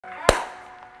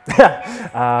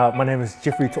My name is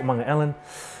Jeff Toomaga-Allen.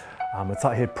 I'm a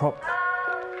tight head prop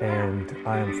and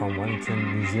I am from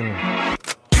Wellington, New Zealand.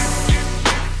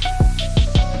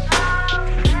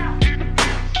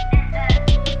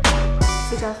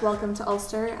 So Jeff, welcome to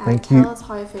Ulster and Thank you. Tell us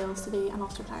how it feels to be an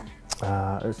Ulster player.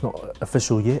 It's not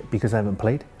official yet because I haven't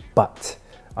played, but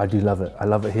I do love it. I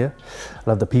love it here. I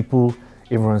love the people,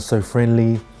 everyone's so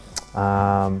friendly,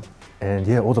 and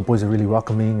yeah, all the boys are really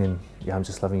welcoming, and yeah, I'm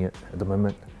just loving it at the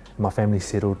moment. My family's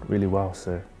settled really well,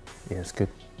 so yeah, it's good.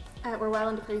 We're well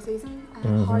into pre-season.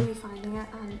 How are you finding it,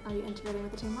 and are you integrating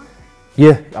with the team well?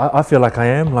 Yeah, I feel like I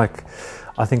am. Like,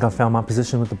 I think I found my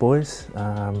position with the boys,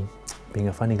 being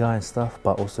a funny guy and stuff,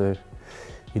 but also,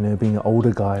 you know, being an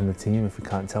older guy in the team, if you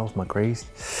can't tell with my grades.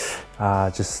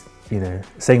 Just, you know,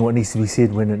 saying what needs to be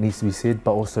said when it needs to be said,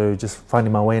 but also just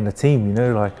finding my way in the team, you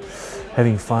know, like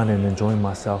having fun and enjoying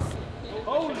myself.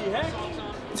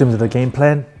 In terms of the game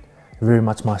plan, very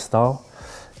much my style.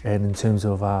 And in terms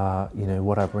of, you know,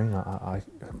 what I bring a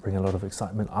lot of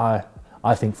excitement. I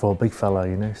think for a big fella,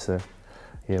 you know, so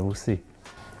yeah, we'll see.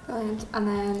 Brilliant. And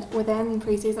then within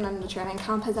pre-season and the training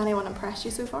camp, has anyone impressed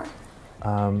you so far?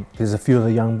 There's a few of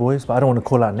the young boys, but I don't want to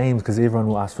call out names because everyone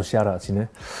will ask for shout outs, you know.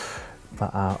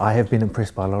 But I have been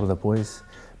impressed by a lot of the boys,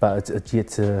 but it's yet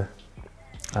to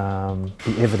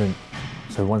be evident.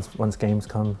 So once games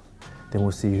come, then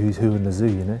we'll see who's who in the zoo,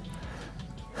 you know.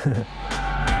 You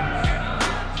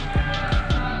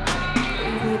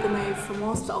made the move from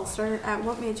Wales to Ulster.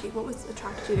 What was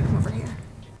attracted you to come over here?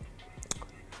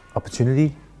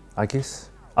 Opportunity, I guess.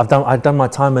 I'd done my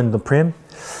time in the Prem,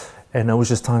 and it was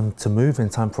just time to move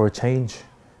and time for a change.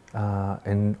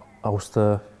 And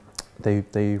Ulster,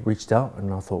 they reached out,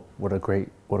 and I thought, what a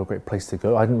great place to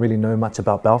go. I didn't really know much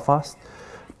about Belfast,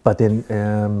 but then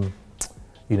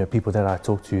you know, people that I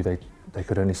talked to, they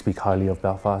could only speak highly of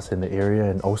Belfast and the area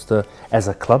and Ulster as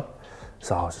a club.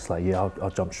 So I was just like, yeah, I'll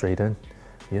jump straight in.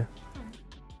 Yeah.